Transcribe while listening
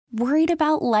Worried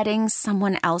about letting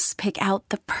someone else pick out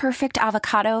the perfect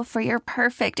avocado for your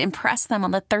perfect impress them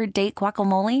on the third date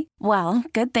guacamole? Well,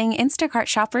 good thing Instacart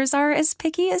shoppers are as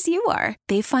picky as you are.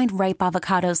 They find ripe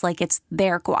avocados like it's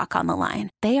their guac on the line.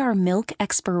 They are milk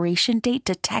expiration date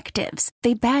detectives.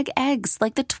 They bag eggs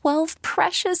like the 12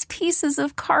 precious pieces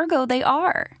of cargo they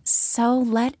are. So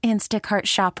let Instacart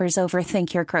shoppers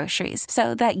overthink your groceries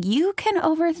so that you can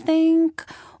overthink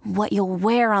what you'll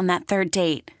wear on that third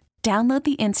date. Download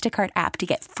the Instacart app to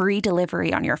get free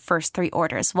delivery on your first 3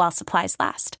 orders while supplies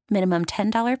last. Minimum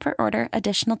 $10 per order.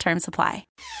 Additional terms apply.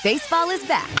 Baseball is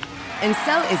back, and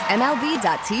so is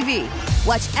MLB.tv.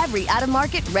 Watch every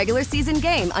out-of-market regular season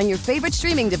game on your favorite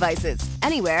streaming devices.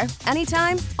 Anywhere,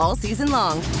 anytime, all season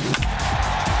long.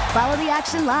 Follow the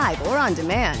action live or on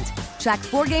demand. Track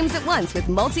 4 games at once with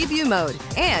multi-view mode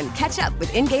and catch up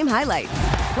with in-game highlights.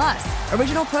 Plus,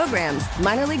 original programs,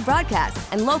 minor league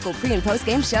broadcasts, and local pre- and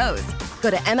post-game shows. Go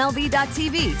to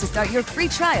MLB.tv to start your free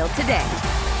trial today.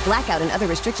 Blackout and other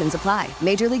restrictions apply.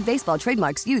 Major League Baseball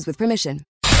trademarks used with permission.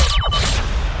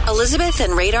 Elizabeth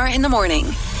and Radar in the morning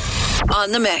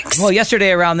on the Mix. Well,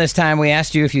 yesterday around this time, we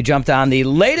asked you if you jumped on the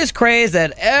latest craze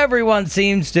that everyone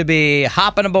seems to be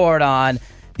hopping aboard on,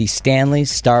 the Stanley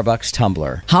Starbucks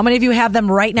tumbler. How many of you have them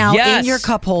right now Yes. in your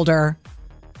cup holder?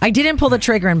 I didn't pull the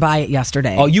trigger and buy it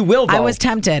yesterday. Oh, you will, though. I was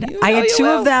tempted. I had you 2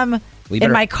 will. of them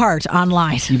in my cart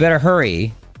online. You better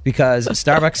hurry because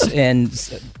Starbucks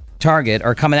and Target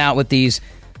are coming out with these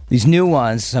new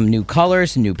ones, some new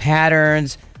colors, some new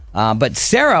patterns. But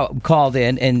Sarah called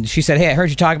in and she said, hey, I heard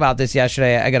you talk about this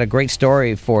yesterday. I got a great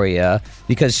story for you,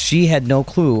 because she had no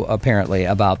clue, apparently,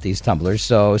 about these tumblers.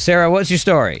 So, Sarah, what's your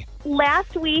story?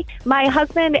 Last week, my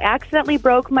husband accidentally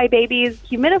broke my baby's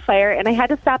humidifier, and I had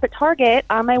to stop at Target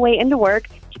on my way into work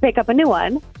to pick up a new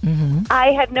one. Mm-hmm. I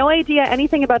had no idea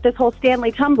anything about this whole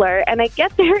Stanley tumbler, and I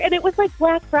get there, and it was like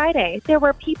Black Friday. There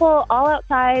were people all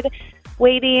outside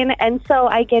waiting, and so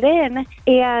I get in,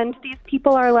 and these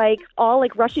people are all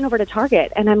rushing over to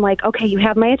Target, and I'm like, okay, you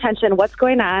have my attention. What's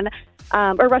going on?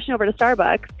 Or rushing over to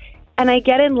Starbucks. And I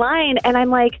get in line, and I'm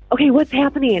like, okay, what's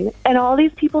happening? And all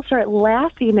these people start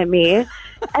laughing at me.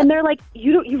 And they're like,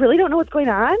 you really don't know what's going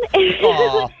on?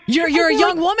 You're a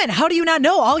young woman. How do you not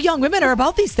know? All young women are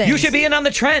about these things. You should be in on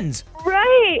the trends.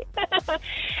 Right.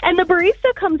 And the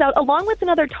barista comes out along with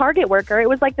another Target worker. It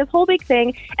was like this whole big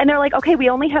thing. And they're like, okay, we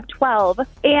only have 12.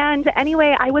 And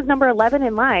anyway, I was number 11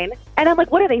 in line. And I'm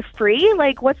like, what, are they free?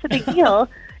 Like, what's the big deal?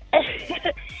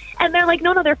 And they're like,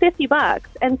 no, they're $50.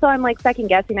 And so I'm second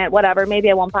guessing it, whatever,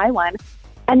 maybe I won't buy one.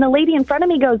 And the lady in front of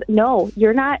me goes, no,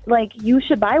 you're not, you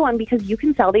should buy one because you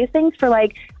can sell these things for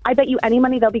I bet you any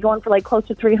money they'll be going for close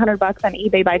to $300 on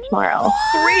eBay by tomorrow.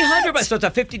 $300. So it's a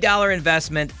 $50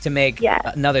 investment to make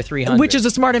another $300. Which is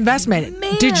a smart investment.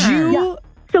 Man. Did you? Yeah.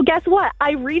 So guess what?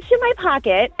 I reached in my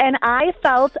pocket and I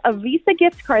felt a Visa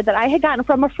gift card that I had gotten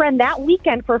from a friend that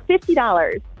weekend for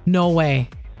 $50. No way.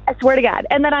 I swear to God.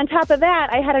 And then on top of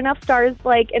that, I had enough stars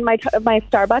in my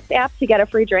Starbucks app to get a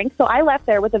free drink. So I left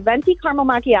there with a venti caramel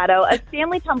macchiato, a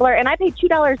Stanley tumbler, and I paid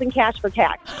 $2 in cash for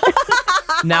tax.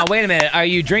 Now, wait a minute. Are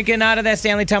you drinking out of that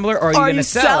Stanley tumbler, or are you going to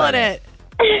sell it?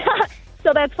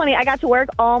 So that's funny. I got to work.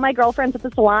 All my girlfriends at the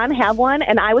salon have one,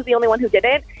 and I was the only one who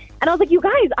didn't. And I was like, you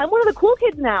guys, I'm one of the cool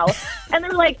kids now. And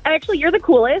they're like, actually, you're the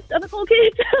coolest of the cool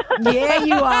kids. Yeah,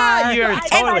 you are. You're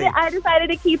totally. I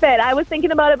decided to keep it. I was thinking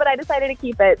about it, but I decided to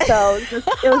keep it. So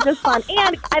it was just fun.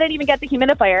 And I didn't even get the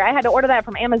humidifier. I had to order that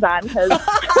from Amazon.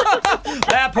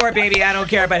 That poor baby, I don't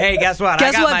care. But hey, guess what?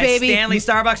 I got my baby? Stanley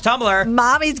Starbucks tumbler.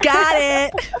 Mommy's got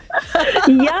it.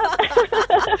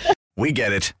 Yep. We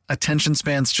get it. Attention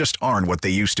spans just aren't what they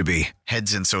used to be.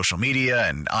 Heads in social media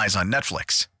and eyes on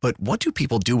Netflix. But what do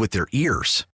people do with their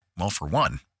ears? Well, for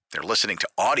one, they're listening to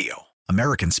audio.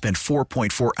 Americans spend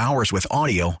 4.4 hours with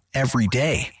audio every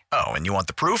day. Oh, and you want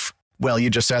the proof? Well, you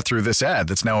just sat through this ad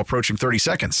that's now approaching 30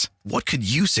 seconds. What could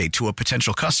you say to a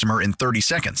potential customer in 30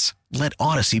 seconds? Let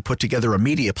Odyssey put together a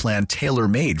media plan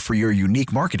tailor-made for your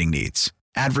unique marketing needs.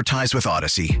 Advertise with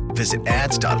Odyssey. Visit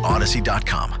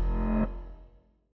ads.odyssey.com.